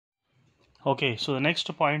Okay, so the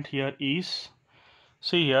next point here is,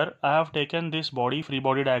 see here, I have taken this body, free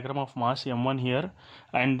body diagram of mass m1 here,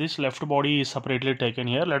 and this left body is separately taken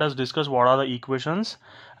here. Let us discuss what are the equations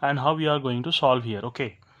and how we are going to solve here.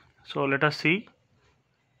 Okay, so let us see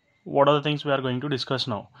what are the things we are going to discuss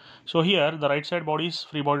now. So here the right side body's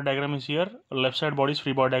free body diagram is here, left side body's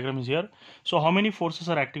free body diagram is here. So how many forces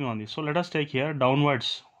are acting on this? So let us take here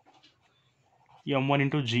downwards m1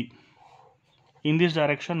 into g. In this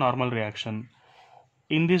direction, normal reaction.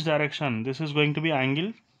 In this direction, this is going to be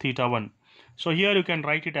angle theta 1. So here you can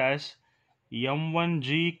write it as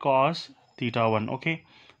m1g cos theta 1. Okay,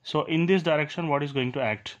 so in this direction, what is going to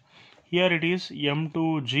act? Here it is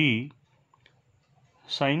m2g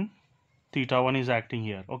sin theta 1 is acting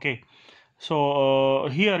here. Okay, so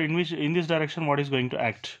here in this direction, what is going to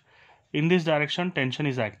act? In this direction, tension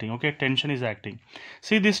is acting. Okay, tension is acting.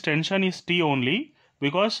 See, this tension is T only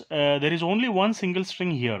because there is only one single string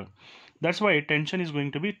here. That's why tension is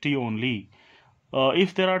going to be T only.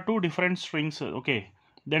 If there are two different strings, okay,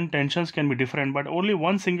 then tensions can be different, but only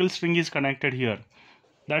one single string is connected here.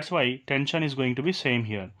 That's why tension is going to be same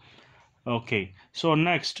here. Okay, so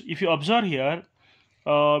next, if you observe here,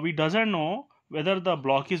 we doesn't know whether the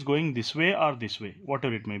block is going this way or this way,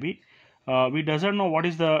 whatever it may be. We doesn't know what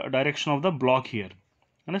is the direction of the block here,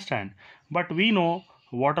 understand, but we know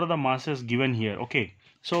what are the masses given here. Okay,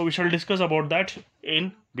 so we shall discuss about that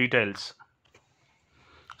in details.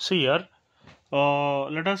 See here,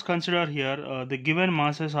 let us consider here the given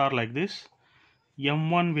masses are like this.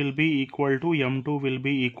 m1 will be equal to m2 will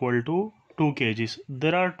be equal to 2 kgs.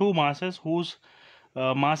 There are two masses whose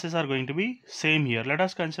masses are going to be same here. Let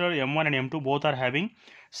us consider m1 and m2 both are having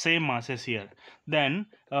same masses here. Then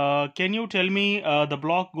can you tell me the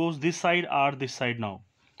block goes this side or this side now?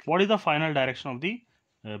 What is the final direction of the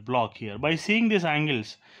block here? By seeing these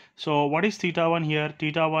angles, so what is theta 1 here?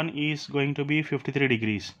 Theta 1 is going to be 53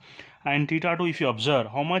 degrees, and theta 2, if you observe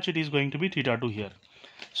how much it is going to be theta 2 here.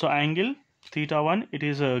 So angle theta 1, it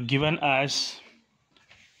is given as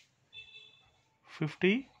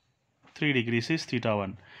 53 degrees is theta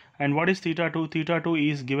 1, and what is theta 2? Theta 2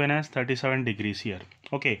 is given as 37 degrees here.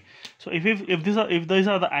 Okay, so if these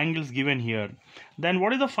are the angles given here, then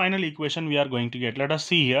what is the final equation we are going to get? Let us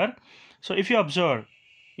see here. So if you observe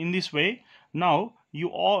in this way, now you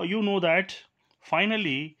know that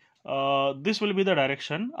finally this will be the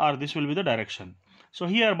direction or this will be the direction. So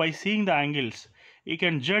here, by seeing the angles, you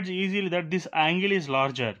can judge easily that this angle is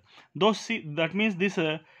larger. That means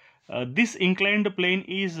this inclined plane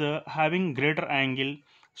is having greater angle,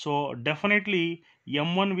 so definitely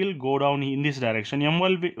m1 will go down in this direction.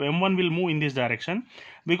 M1 will move in this direction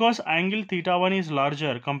because angle theta 1 is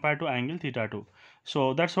larger compared to angle theta 2.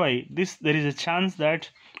 So that's why there is a chance that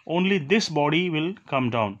only this body will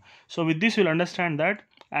come down. So with this, you'll understand that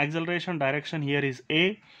acceleration direction here is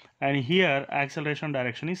A, and here acceleration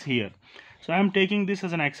direction is here. So I am taking this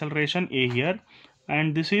as an acceleration A here,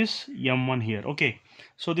 and this is m1 here. Okay,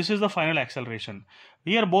 so this is the final acceleration.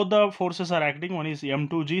 Here both the forces are acting. One is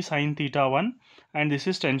m2g sin theta 1, and this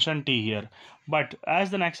is tension T here. But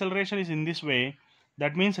as the acceleration is in this way,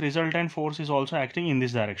 that means resultant force is also acting in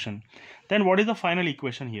this direction. Then what is the final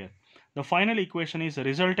equation here? The final equation is the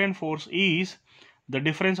resultant force is the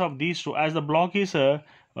difference of these two, as the block is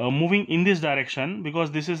moving in this direction because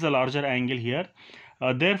this is the larger angle here.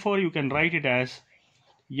 Therefore you can write it as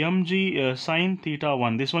mg sin theta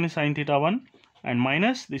 1. This one is sin theta 1, and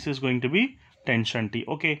minus this is going to be tension T.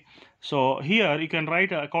 Okay, so here you can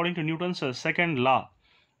write according to Newton's second law.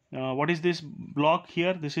 What is this block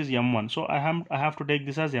here? This is m1, so I have to take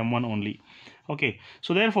this as m1 only. Okay,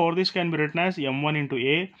 so therefore this can be written as m1 into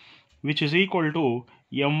A, which is equal to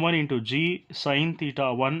m1 into g sin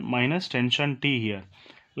theta 1 minus tension T here.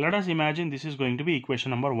 Let us imagine this is going to be equation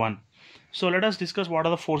number 1. So let us discuss what are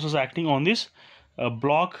the forces acting on this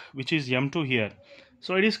block, which is m2 here.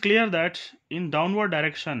 So it is clear that in downward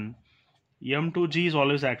direction m2g is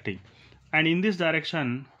always acting, and in this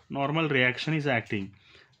direction normal reaction is acting,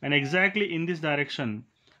 and exactly in this direction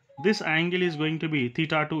this angle is going to be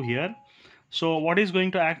theta 2 here. So what is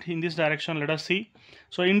going to act in this direction? Let us see.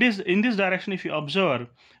 So in this direction, if you observe,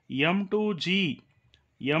 m2g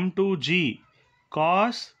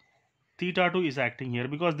cos theta 2 is acting here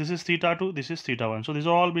because this is theta 2, this is theta 1. So these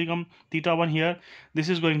all become theta 1 here. This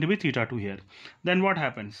is going to be theta 2 here. Then what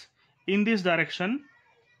happens? In this direction,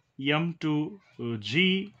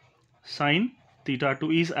 m2g sin theta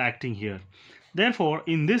 2 is acting here. Therefore,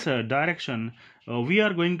 in this direction, we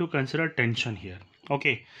are going to consider tension here.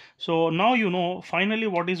 Okay, so now you know finally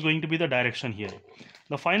what is going to be the direction here.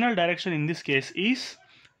 The final direction in this case is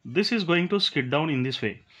this is going to skid down in this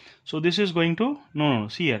way. So this is going to, no,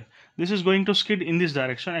 see here, this is going to skid in this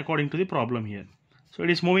direction according to the problem here. So it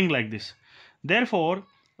is moving like this. Therefore,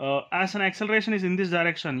 as an acceleration is in this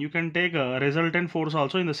direction, you can take a resultant force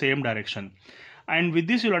also in the same direction. And with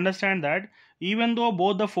this, you'll understand that even though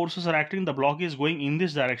both the forces are acting, the block is going in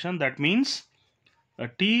this direction. That means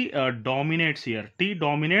T dominates here. T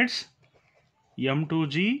dominates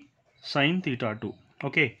m2g sine theta 2.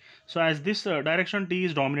 Okay, so as this direction T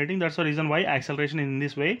is dominating, that's the reason why acceleration is in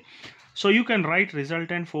this way. So you can write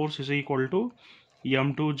resultant force is equal to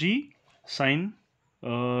m2g sine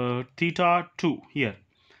theta 2 here.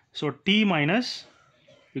 So T minus,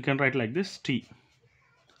 you can write like this, T.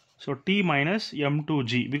 So T minus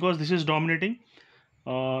m2g, because this is dominating.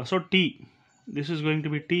 So T, this is going to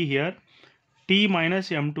be T here. T minus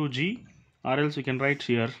m2g, or else we can write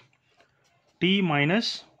here T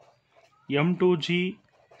minus m2g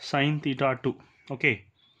sine theta 2. Okay,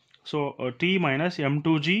 so T minus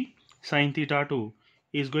m2g sine theta 2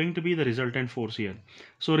 is going to be the resultant force here.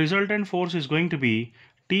 So resultant force is going to be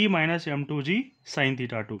T minus m2g sine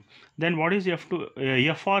theta 2. Then what is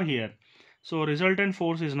Fr here? So resultant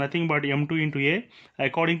force is nothing but m2 into a,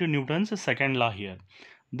 according to Newton's second law here.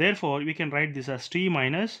 Therefore we can write this as T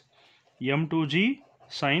minus m2g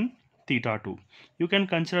sine theta 2. You can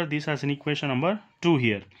consider this as an equation number 2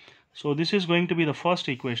 here. So this is going to be the first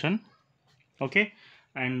equation. Okay,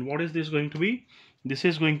 and what is this going to be? This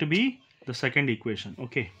is going to be the second equation.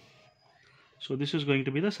 Okay, so this is going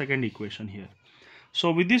to be the second equation here.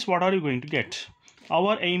 So with this, what are you going to get?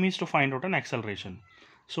 Our aim is to find out an acceleration.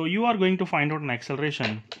 So you are going to find out an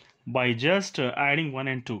acceleration by just adding 1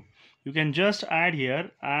 and 2. You can just add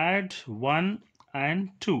here, add 1 and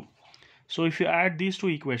 2. So if you add these two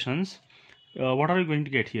equations, what are you going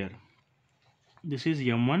to get here? This is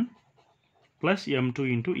m1 plus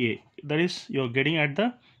m2 into a. That is, you're getting at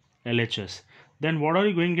the LHS. Then what are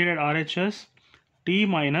you going to get at RHS? T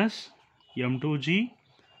minus m2g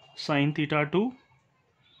sine theta 2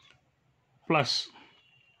 plus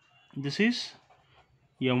this is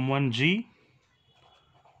m1g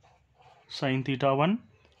sine theta 1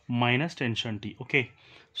 minus tension T. Okay,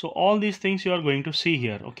 so all these things you are going to see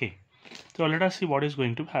here. Okay, so let us see what is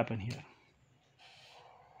going to happen here.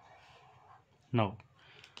 Now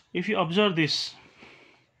if you observe this,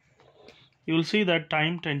 you will see that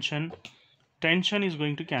time tension is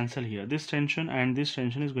going to cancel here. This tension and this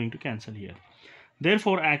tension is going to cancel here.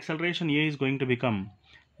 Therefore acceleration A is going to become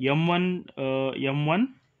m1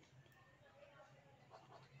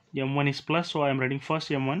 is plus, so I am writing first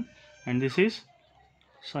m1, and this is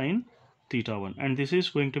sine theta 1, and this is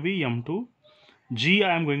going to be m2. G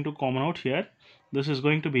I am going to common out here. This is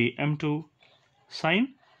going to be m2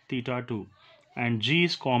 sine theta 2, and G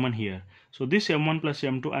is common here. So this m1 plus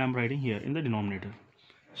m2 I am writing here in the denominator.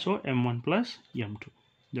 So m1 plus m2,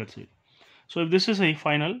 that's it. So if this is a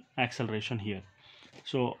final acceleration here,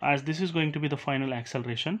 so as this is going to be the final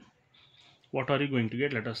acceleration, what are you going to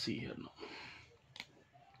get? Let us see here now.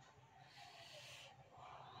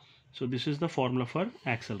 So this is the formula for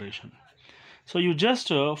acceleration. So you just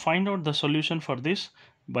find out the solution for this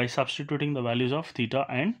by substituting the values of theta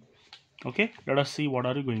and. Okay, let us see what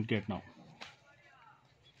are you going to get now.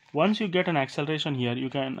 Once you get an acceleration here, you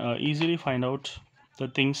can easily find out the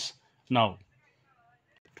things now.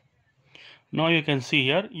 Now you can see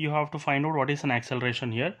here, you have to find out what is an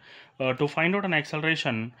acceleration here. To find out an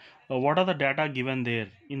acceleration, what are the data given there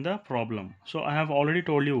in the problem? So I have already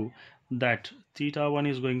told you that theta 1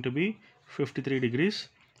 is going to be 53 degrees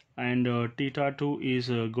and theta 2 is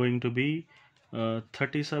going to be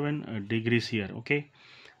 37 degrees here. Okay,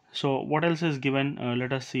 so what else is given?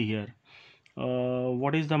 Let us see here.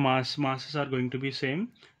 What is the mass? Masses are going to be same.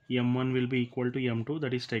 m1 will be equal to m2,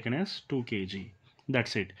 that is taken as 2 kg.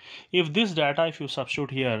 That's it. If this data, if you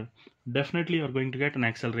substitute here, definitely you are going to get an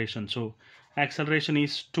acceleration. So acceleration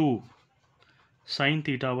is 2 sine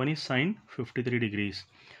theta 1 is sine 53 degrees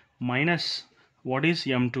minus what is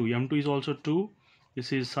m2? m2 is also 2.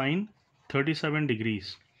 This is sine 37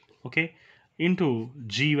 degrees. Okay, into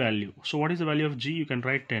g value. So what is the value of g? You can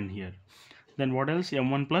write 10 here. Then what else?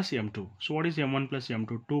 m1 plus m2. So what is m1 plus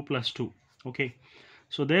m2? 2 plus 2. Okay,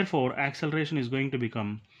 so therefore acceleration is going to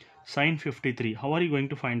become sine 53. How are you going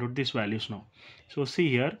to find out these values now? So see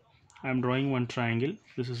here, I am drawing one triangle.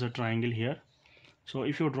 This is a triangle here. So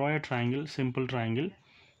if you draw a triangle, simple triangle,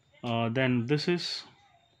 then this is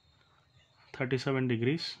 37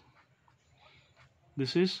 degrees,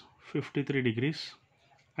 this is 53 degrees,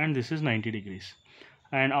 and this is 90 degrees.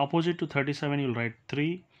 And opposite to 37 you will write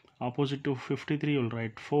 3, opposite to 53 you will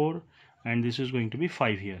write 4, and this is going to be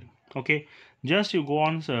 5 here. Okay, just you go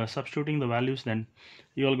on substituting the values, then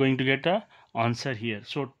you are going to get a answer here.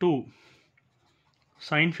 So 2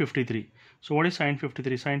 sine 53. So what is sine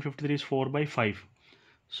 53? Sine 53 is 4 by 5.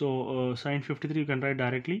 So sine 53 you can write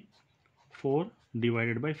directly 4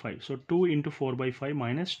 divided by 5. So 2 into 4 by 5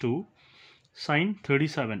 minus 2 sine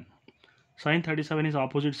 37. Sine 37 is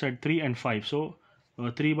opposite side 3 and 5. So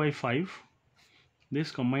 3 by 5.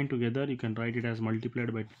 This combined together you can write it as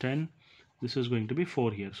multiplied by 10. This is going to be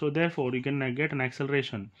 4 here. So therefore you can get an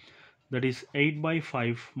acceleration that is 8 by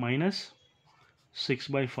 5 minus 6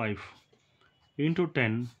 by 5 into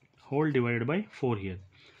 10 whole divided by 4 here.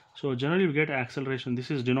 So generally you get acceleration. This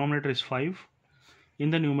is denominator is 5. In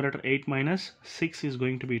the numerator 8 minus 6 is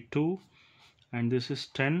going to be 2, and this is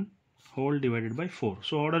 10 whole divided by 4.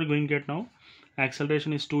 So what are you going to get now?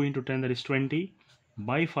 Acceleration is 2 into 10, that is 20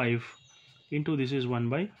 by 5 into this is 1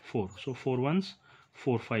 by 4. So 4 ones,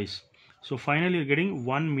 4 5s. So finally you're getting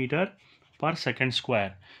 1 meter per second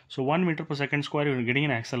square. So 1 meter per second square you're getting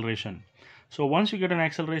an acceleration. So once you get an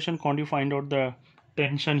acceleration, can't you find out the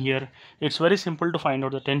tension here? It's very simple to find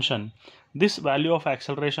out the tension. This value of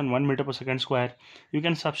acceleration 1 meter per second square, you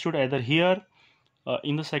can substitute either here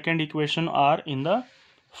in the second equation or in the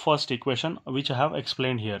first equation which I have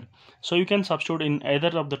explained here. So you can substitute in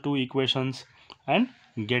either of the two equations and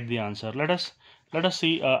get the answer. Let us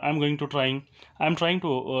see. I'm trying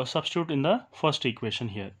to substitute in the first equation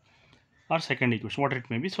here or second equation, what it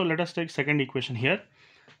may be. So let us take second equation here.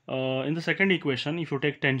 In the second equation, if you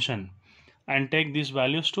take tension and take these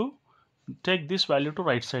values to this value to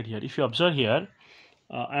right side here, if you observe here,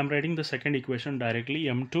 I am writing the second equation directly.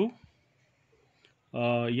 m2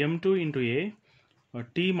 into a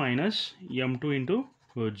t minus m2 into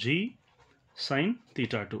g sine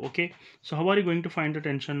theta 2. Okay, so how are you going to find the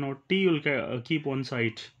tension now? T will keep one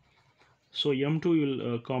side, so m2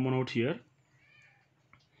 will common out here.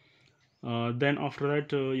 Then after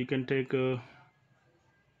that you can take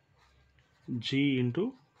g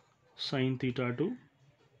into sine theta 2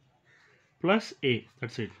 plus a,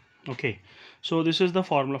 that's it. Okay, so this is the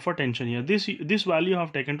formula for tension here. This value you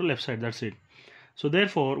have taken to left side, that's it. So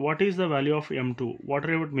therefore what is the value of m2?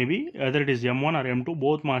 Whatever it may be, either it is m1 or m2,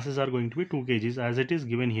 both masses are going to be 2 kgs as it is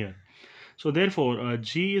given here. So therefore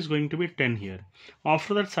g is going to be 10 here.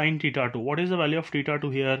 After that sine theta 2, what is the value of theta 2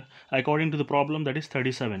 here? According to the problem, that is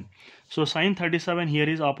 37. So sine 37 here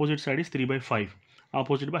is opposite side is 3 by 5,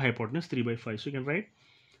 opposite by hypotenuse 3 by 5. So you can write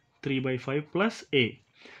 3 by 5 plus a.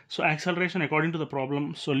 So acceleration according to the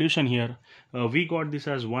problem solution here, we got this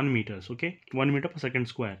as 1 meters. Okay, 1 meter per second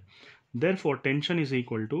square. Therefore tension is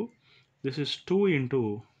equal to, this is 2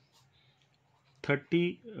 into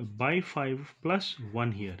 30 by 5 plus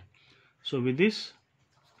 1 here. So with this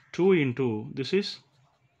 2 into this is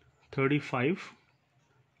 35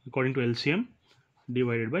 according to LCM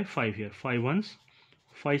divided by 5 here, 5 ones,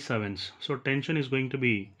 5 sevens. So tension is going to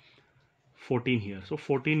be 14 here. So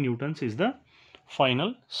 14 newtons is the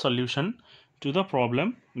final solution to the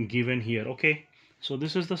problem given here. Okay, so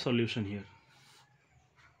this is the solution here.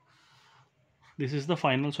 This is the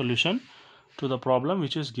final solution to the problem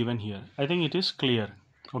which is given here. I think it is clear.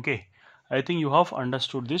 Okay, I think you have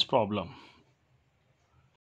understood this problem.